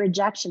constant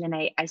rejection. And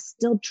I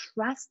still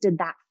trusted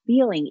that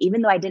feeling,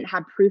 even though I didn't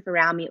have proof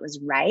around me it was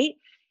right.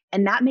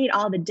 And that made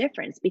all the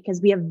difference, because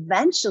we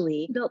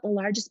eventually built the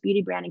largest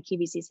beauty brand in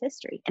QVC's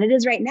history. And it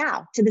is right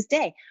now, to this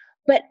day.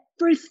 But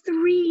for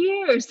 3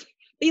 years,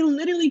 they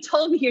literally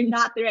told me you're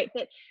not the right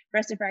fit for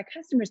us and for our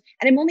customers.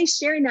 And I'm only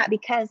sharing that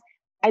because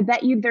I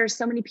bet you there's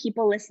so many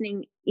people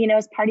listening,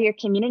 as part of your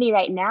community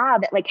right now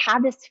that like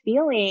have this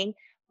feeling,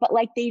 but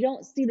like they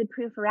don't see the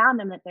proof around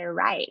them that they're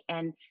right.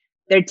 And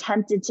they're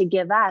tempted to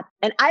give up.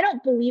 And I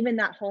don't believe in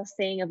that whole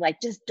saying of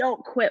like, just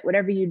don't quit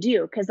whatever you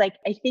do. Cause like,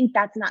 I think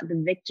that's not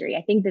the victory.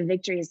 I think the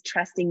victory is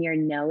trusting your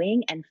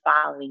knowing and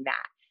following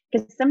that.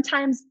 Because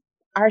sometimes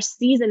our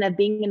season of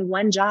being in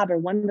one job or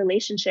one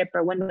relationship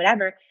or one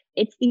whatever,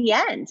 it's the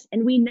end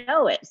and we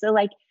know it. So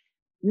like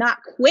not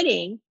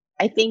quitting,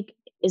 I think,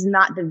 is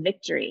not the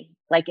victory.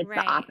 Like it's the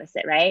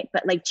opposite, right?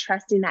 But like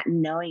trusting that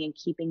knowing and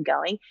keeping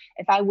going.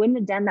 If I wouldn't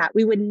have done that,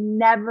 we would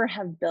never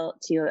have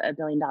built to $1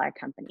 billion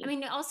company. I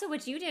mean, also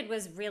what you did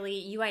was really,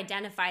 you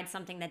identified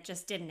something that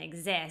just didn't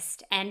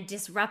exist and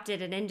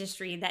disrupted an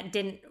industry that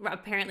didn't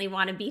apparently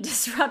want to be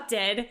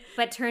disrupted,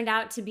 but turned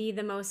out to be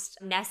the most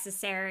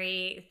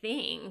necessary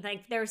thing.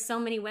 Like there were so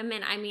many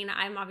women. I mean,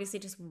 I'm obviously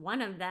just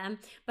one of them,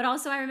 but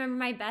also I remember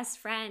my best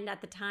friend at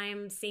the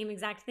time, same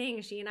exact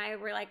thing. She and I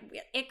were like,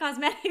 It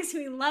Cosmetics,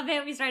 we love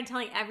it. We started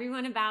telling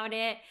everyone about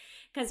it,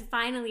 because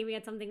finally we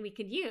had something we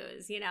could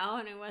use,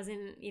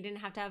 and you didn't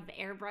have to have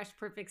airbrushed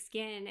perfect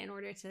skin in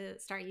order to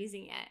start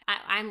using it.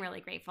 I'm really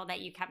grateful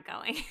that you kept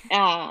going.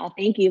 Oh,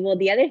 thank you. Well,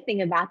 the other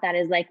thing about that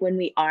is like when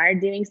we are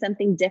doing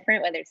something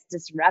different, whether it's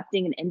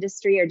disrupting an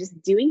industry or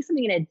just doing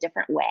something in a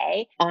different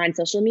way on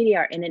social media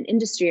or in an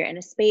industry or in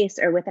a space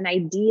or with an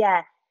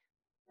idea,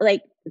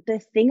 like the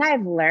thing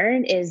I've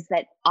learned is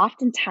that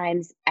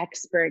oftentimes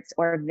experts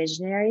or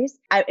visionaries,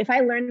 if I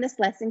learned this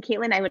lesson,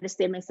 Caitlin, I would have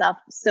saved myself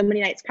so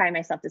many nights crying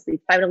myself to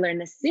sleep if I would have learned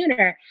this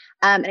sooner.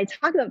 And I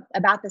talk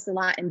about this a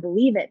lot and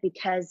believe it,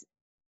 because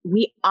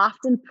we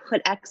often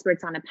put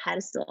experts on a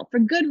pedestal for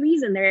good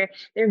reason. They're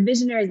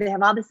visionaries. They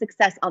have all the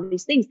success, all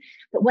these things.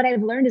 But what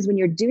I've learned is when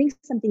you're doing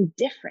something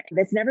different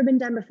that's never been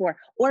done before,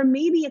 or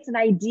maybe it's an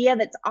idea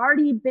that's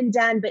already been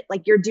done, but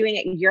like you're doing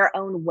it your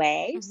own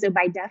way. Mm-hmm. So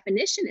by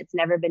definition, it's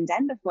never been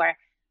done before.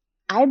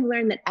 I've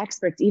learned that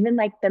experts, even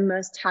like the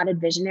most touted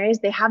visionaries,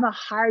 they have a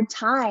hard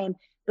time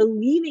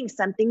believing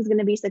something's going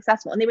to be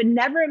successful. And they would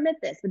never admit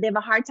this, but they have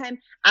a hard time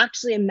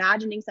actually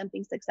imagining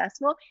something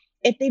successful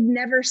if they've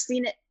never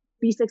seen it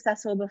be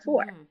successful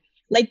before.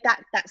 Like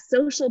that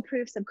social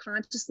proof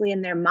subconsciously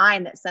in their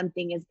mind that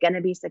something is going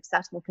to be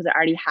successful because it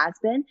already has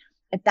been.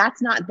 If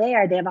that's not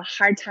there, they have a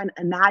hard time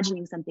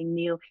imagining something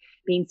new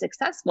being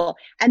successful.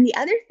 And the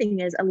other thing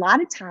is, a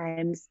lot of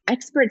times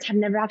experts have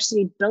never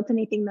actually built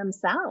anything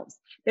themselves.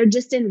 They're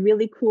just in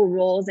really cool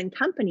roles in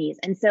companies.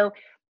 And so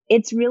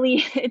it's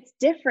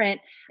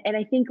different. And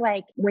I think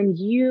like when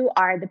you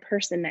are the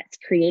person that's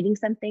creating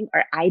something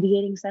or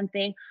ideating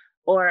something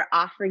or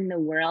offering the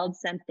world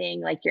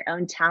something like your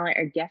own talent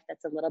or gift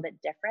that's a little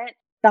bit different,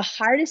 the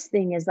hardest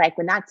thing is like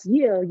when that's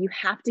you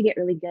have to get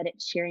really good at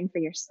cheering for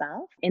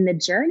yourself in the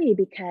journey,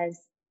 because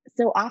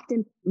so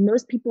often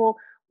most people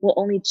will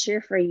only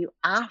cheer for you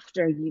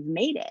after you've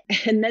made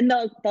it. And then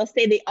they'll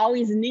say they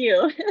always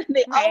knew,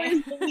 they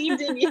always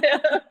believed in you.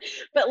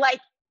 But like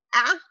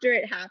after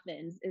it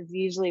happens is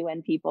usually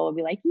when people will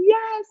be like,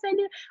 yes, I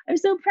do. I'm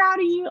so proud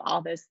of you.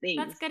 All those things.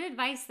 That's good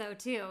advice though,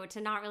 too,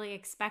 to not really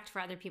expect for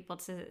other people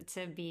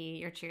to be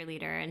your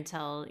cheerleader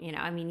until,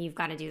 I mean, you've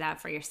got to do that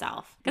for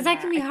yourself, because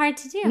that can be hard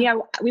to do. Yeah,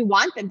 we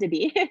want them to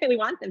be. We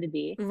want them to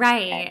be.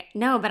 Right.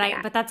 No,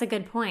 but that's a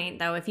good point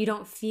though. If you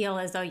don't feel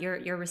as though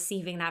you're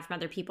receiving that from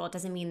other people, it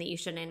doesn't mean that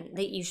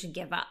you should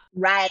give up.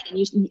 Right.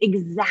 And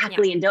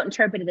exactly. Yeah. And don't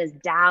interpret it as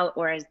doubt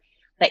or as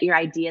that your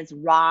idea is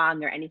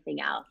wrong or anything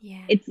else.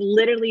 Yeah. It's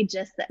literally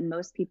just that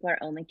most people are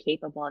only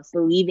capable of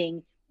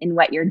believing in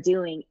what you're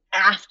doing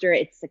after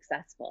it's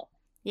successful.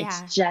 Yeah.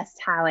 It's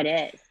just how it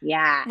is.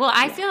 Yeah. Well,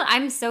 I feel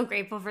I'm so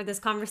grateful for this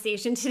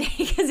conversation today,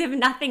 because if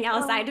nothing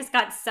else,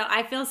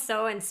 I feel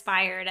so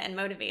inspired and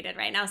motivated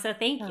right now. So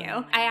thank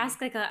you. I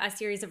ask like a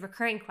series of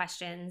recurring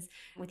questions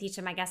with each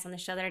of my guests on the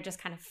show that are just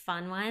kind of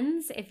fun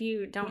ones, if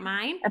you don't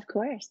mind. Of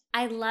course.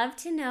 I'd love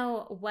to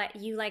know what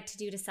you like to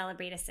do to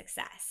celebrate a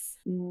success.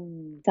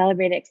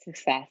 Celebrate a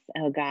success.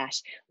 Oh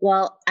gosh.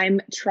 Well,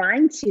 I'm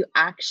trying to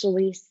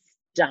actually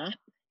stop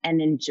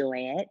and enjoy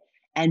it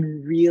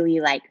and really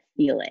like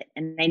feel it.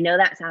 And I know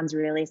that sounds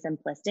really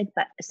simplistic,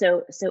 but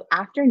so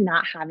after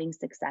not having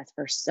success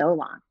for so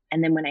long,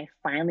 and then when I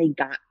finally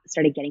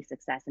started getting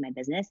success in my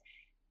business,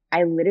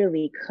 I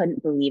literally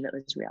couldn't believe it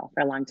was real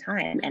for a long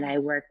time. And I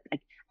worked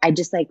I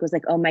just was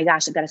like, oh my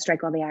gosh, I've got to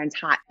strike while the iron's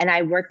hot. And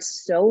I worked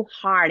so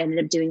hard,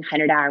 ended up doing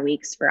 100-hour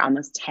weeks for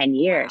almost 10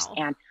 years. Wow.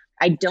 And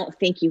I don't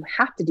think you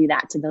have to do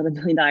that to build $1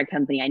 billion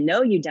company. I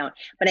know you don't,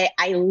 but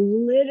I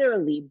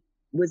literally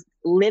was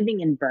living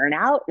in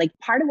burnout. Like,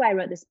 part of why I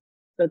wrote this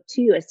book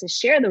too is to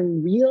share the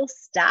real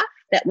stuff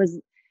that was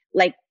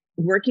like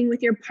working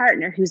with your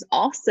partner who's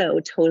also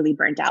totally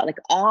burnt out, like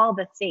all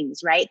the things,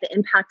 right? The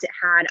impact it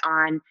had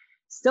on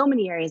so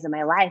many areas of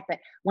my life. But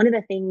one of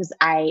the things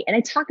I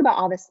talk about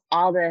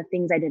all the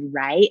things I did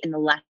right and the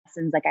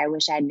lessons like I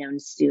wish I had known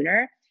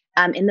sooner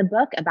in the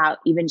book, about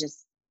even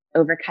just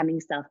overcoming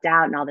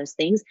self-doubt and all those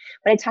things.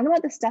 But I talk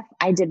about the stuff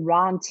I did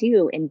wrong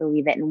too in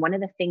Believe It. And one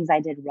of the things I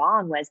did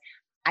wrong was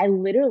I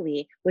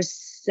literally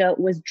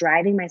was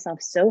driving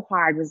myself so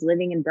hard, was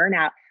living in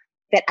burnout,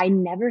 that I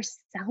never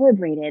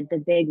celebrated the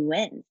big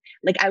wins.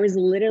 Like, I was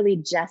literally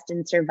just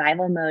in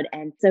survival mode.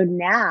 And so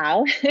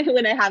now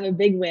when I have a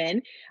big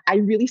win, I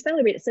really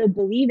celebrate it. So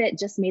Believe It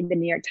just made the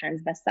New York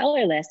Times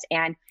bestseller list.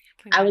 And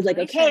I was like,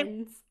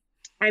 okay,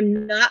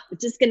 I'm not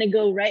just going to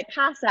go right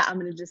past that. I'm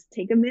going to just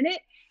take a minute.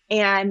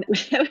 And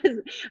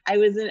I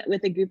was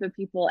with a group of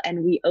people,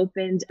 and we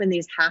opened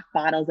these half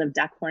bottles of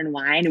Duckhorn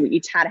wine, and we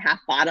each had a half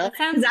bottle.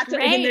 That's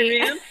what was in the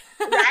room,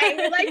 right?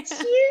 We're like,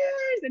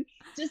 cheers. And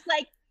just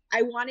like,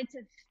 I wanted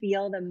to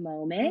feel the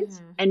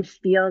moment and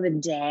feel the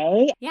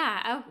day.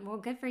 Yeah. Oh, well,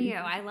 good for you.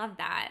 I love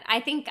that. I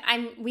think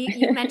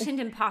you mentioned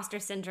imposter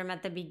syndrome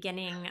at the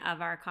beginning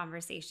of our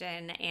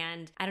conversation.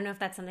 And I don't know if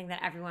that's something that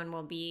everyone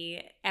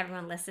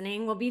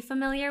listening will be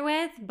familiar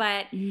with,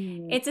 but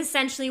it's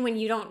essentially when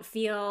you don't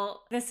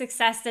feel the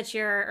success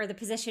or the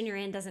position you're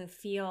in doesn't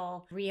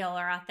feel real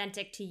or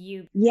authentic to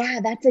you.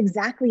 Yeah, that's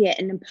exactly it.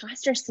 And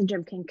imposter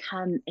syndrome can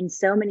come in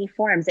so many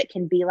forms. It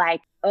can be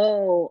like,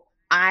 oh,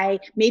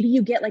 maybe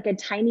you get like a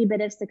tiny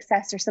bit of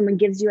success, or someone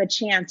gives you a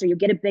chance, or you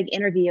get a big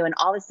interview, and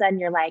all of a sudden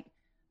you're like,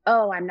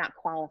 oh, I'm not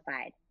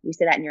qualified. You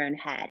say that in your own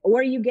head.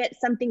 Or you get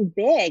something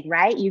big,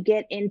 right? You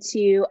get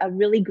into a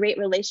really great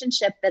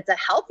relationship that's a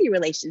healthy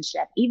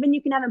relationship. Even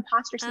you can have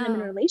imposter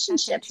syndrome in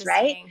relationships,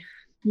 right?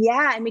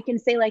 Yeah. And we can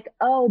say like,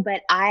 oh,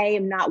 but I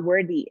am not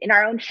worthy, in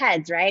our own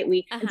heads, right?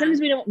 And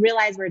sometimes we don't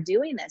realize we're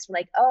doing this. We're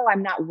like, oh,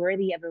 I'm not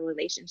worthy of a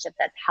relationship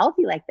that's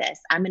healthy like this.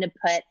 I'm going to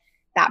put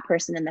that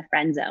person in the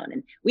friend zone.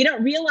 And we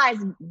don't realize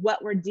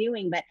what we're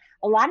doing. But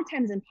a lot of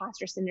times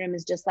imposter syndrome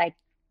is just like,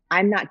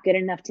 I'm not good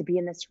enough to be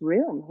in this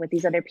room with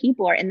these other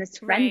people, or in this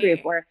friend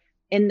group, or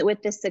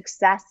with the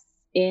success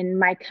in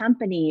my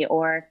company,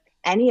 or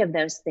any of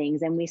those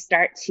things. And we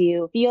start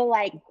to feel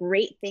like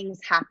great things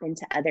happen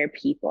to other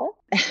people,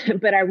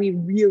 but are we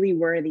really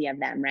worthy of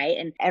them, right?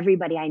 And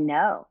everybody I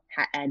know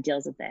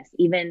deals with this,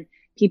 even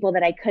people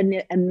that I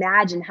couldn't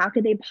imagine. How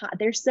could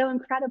they're so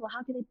incredible.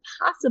 How could they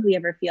possibly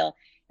ever feel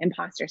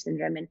imposter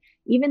syndrome? And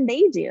even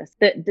they do.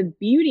 The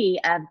beauty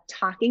of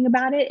talking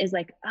about it is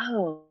like,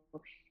 oh,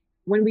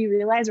 when we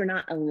realize we're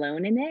not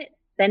alone in it,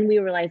 then we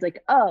realize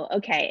like, oh,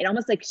 okay. It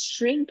almost like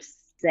shrinks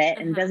it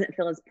and doesn't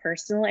feel as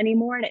personal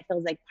anymore. And it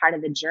feels like part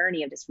of the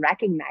journey of just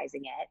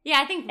recognizing it.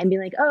 Yeah, I think. And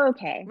being like, oh,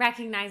 okay.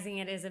 Recognizing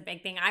it is a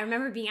big thing. I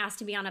remember being asked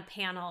to be on a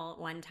panel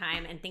one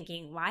time and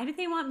thinking, why do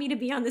they want me to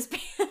be on this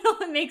panel?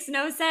 It makes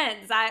no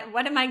sense.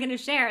 What am I going to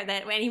share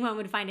that anyone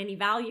would find any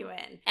value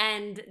in?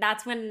 And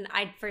that's when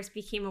I first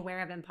became aware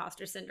of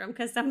imposter syndrome,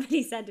 because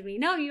somebody said to me,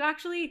 no, you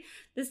actually,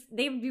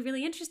 they would be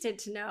really interested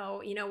to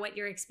know, what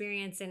your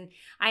experience. And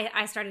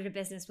I started a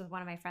business with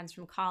one of my friends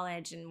from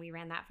college, and we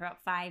ran that for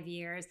about 5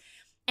 years.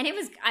 And it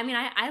was,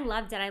 I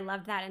loved it. I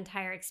loved that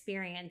entire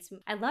experience.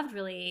 I loved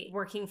really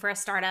working for a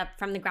startup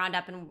from the ground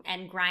up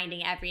and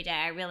grinding every day.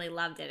 I really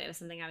loved it. It was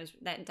something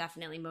that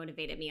definitely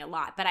motivated me a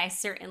lot. But I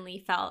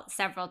certainly felt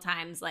several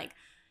times like,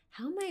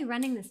 how am I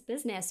running this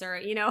business?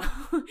 Or,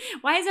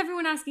 why is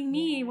everyone asking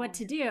me what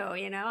to do?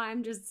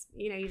 I'm just,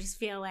 you just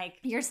feel like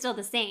you're still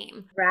the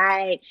same.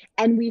 Right.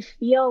 And we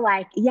feel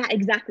like, yeah,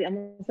 exactly.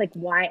 Almost like,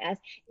 why us?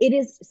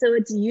 So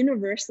it's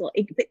universal.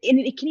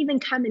 It can even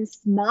come in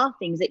small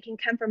things. It can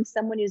come from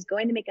someone who's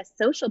going to make a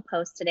social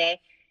post today,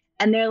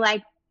 and they're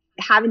like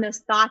having those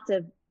thoughts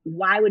of,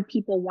 why would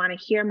people want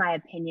to hear my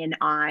opinion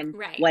on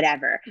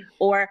whatever?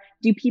 Or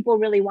do people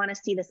really want to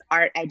see this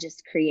art I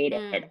just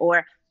created?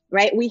 Or,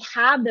 right, we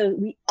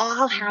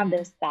all have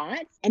those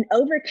thoughts, and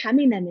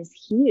overcoming them is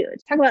huge.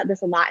 I talk about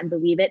this a lot and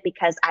Believe It,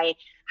 because I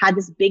had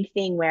this big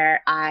thing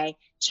where I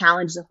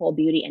challenged the whole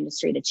beauty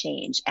industry to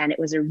change. And it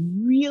was a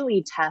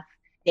really tough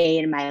day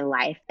in my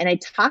life. And I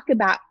talk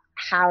about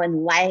how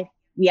in life,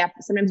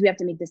 sometimes we have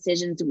to make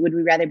decisions. Would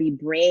we rather be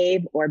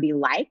brave or be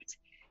liked?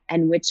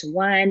 And which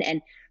one?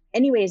 And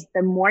anyways,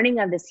 the morning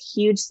of this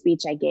huge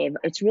speech I gave,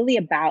 it's really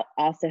about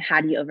also how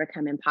do you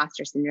overcome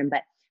imposter syndrome.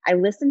 But I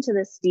listened to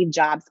this Steve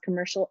Jobs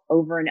commercial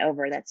over and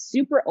over. That's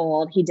super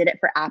old. He did it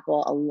for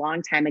Apple a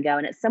long time ago,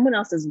 and it's someone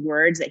else's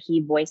words that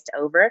he voiced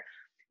over.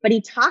 But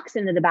he talks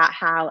in it about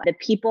how the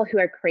people who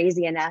are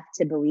crazy enough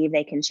to believe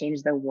they can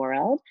change the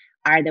world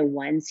are the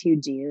ones who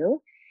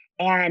do.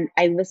 And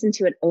I listened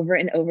to it over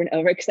and over and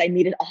over because I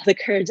needed all the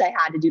courage I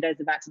had to do what I was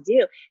about to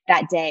do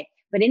that day.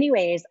 But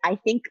anyways, I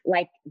think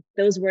like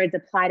those words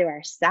apply to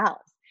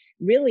ourselves.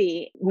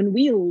 Really, when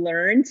we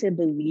learn to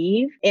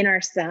believe in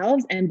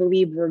ourselves and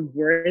believe we're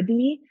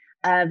worthy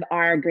of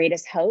our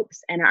greatest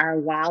hopes and our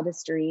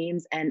wildest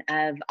dreams and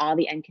of all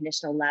the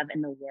unconditional love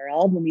in the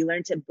world, when we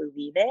learn to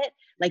believe it,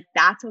 like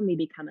that's when we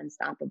become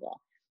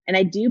unstoppable. And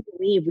I do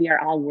believe we are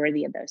all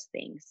worthy of those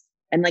things.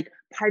 And like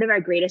part of our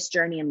greatest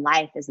journey in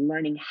life is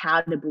learning how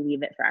to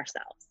believe it for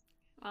ourselves.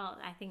 Well,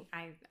 I think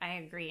I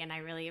agree. And I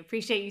really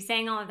appreciate you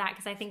saying all of that,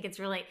 because I think it's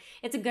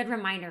a good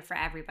reminder for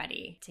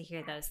everybody to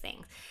hear those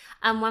things.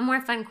 One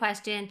more fun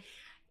question.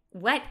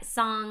 What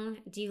song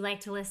do you like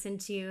to listen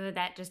to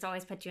that just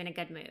always puts you in a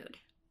good mood?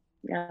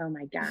 Oh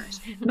my gosh.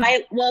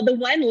 The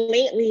one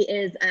lately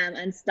is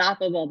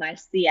Unstoppable by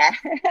Sia.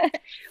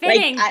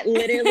 Fitting. I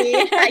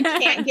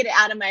can't get it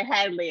out of my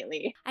head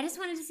lately. I just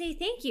wanted to say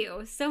thank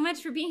you so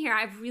much for being here.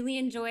 I've really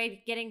enjoyed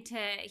getting to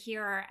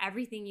hear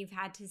everything you've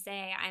had to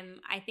say.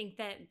 I think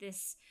that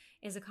this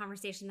is a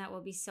conversation that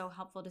will be so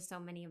helpful to so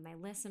many of my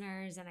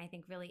listeners, and I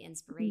think really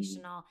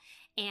inspirational.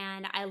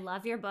 And I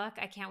love your book.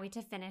 I can't wait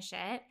to finish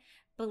it.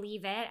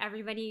 Believe It.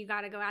 Everybody, you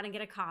got to go out and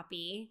get a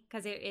copy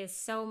because it is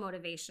so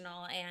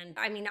motivational. And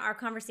I mean, our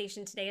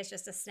conversation today is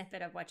just a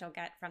snippet of what you'll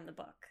get from the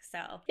book. So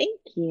thank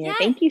you. Yeah.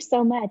 Thank you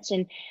so much.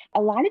 And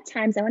a lot of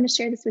times I want to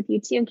share this with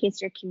you too, in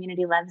case your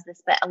community loves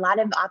this, but a lot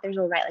of authors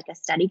will write like a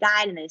study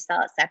guide and they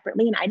sell it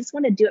separately. And I just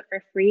want to do it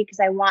for free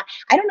because I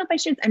don't know if I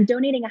should, I'm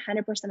donating 100%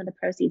 of the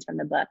proceeds from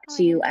the book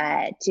to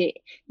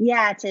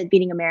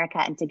Feeding America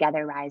and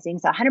Together Rising.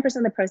 So 100%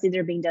 of the proceeds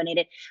are being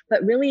donated,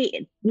 but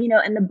really,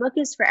 and the book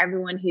is for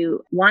everyone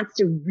who wants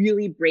to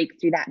really break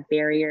through that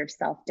barrier of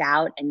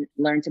self-doubt and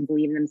learn to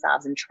believe in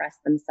themselves and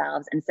trust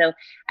themselves. And so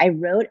I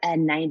wrote a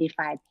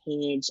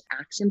 95-page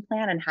action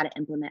plan on how to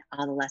implement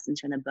all the lessons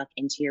from the book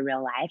into your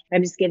real life.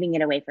 I'm just giving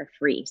it away for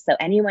free. So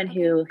anyone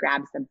who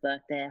grabs the book,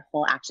 the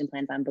whole action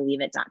plan's on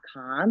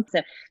BelieveIt.com.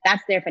 So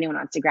that's there if anyone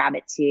wants to grab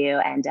it too.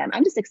 And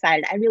I'm just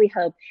excited. I really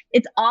hope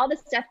it's all the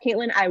stuff,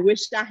 Caitlin, I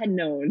wish I had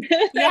known.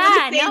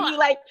 Yeah,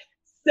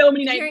 so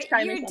many nights.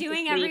 You're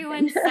doing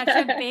everyone such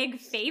a big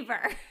favor.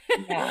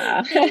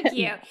 Yeah. Thank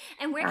you.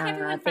 And where can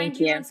everyone find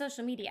you on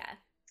social media?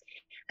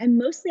 I'm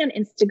mostly on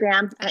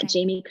Instagram at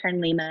Jamie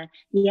Kern Lima.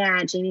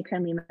 Yeah, Jamie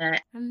Kern Lima.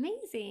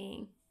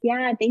 Amazing.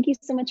 Yeah, thank you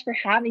so much for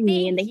having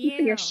me. And thank you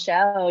for your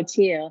show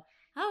too.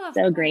 Oh,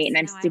 so great. And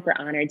I'm super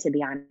honored to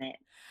be on it.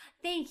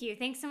 Thank you.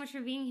 Thanks so much for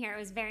being here. It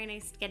was very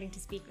nice getting to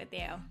speak with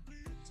you.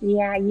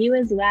 Yeah, you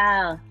as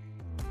well.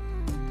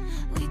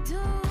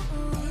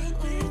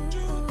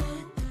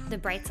 The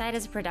Bright Side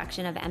is a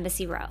production of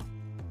Embassy Row.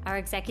 Our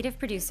executive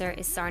producer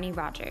is Sarni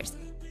Rogers.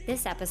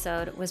 This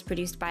episode was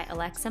produced by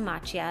Alexa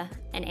Machia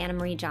and Anna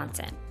Marie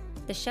Johnson.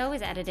 The show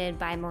is edited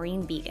by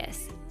Maureen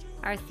Begas.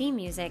 Our theme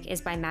music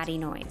is by Maddie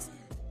Noise.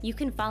 You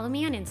can follow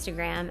me on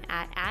Instagram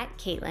at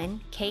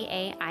Kaitlyn,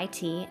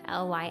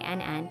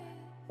 KAITLYNN,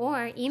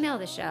 or email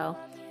the show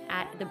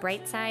at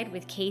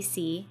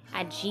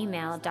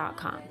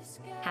thebrightsidewithkc@gmail.com.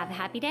 Have a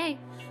happy day.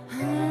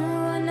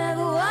 I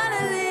never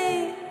wanna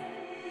leave.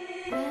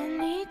 I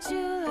need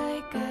you.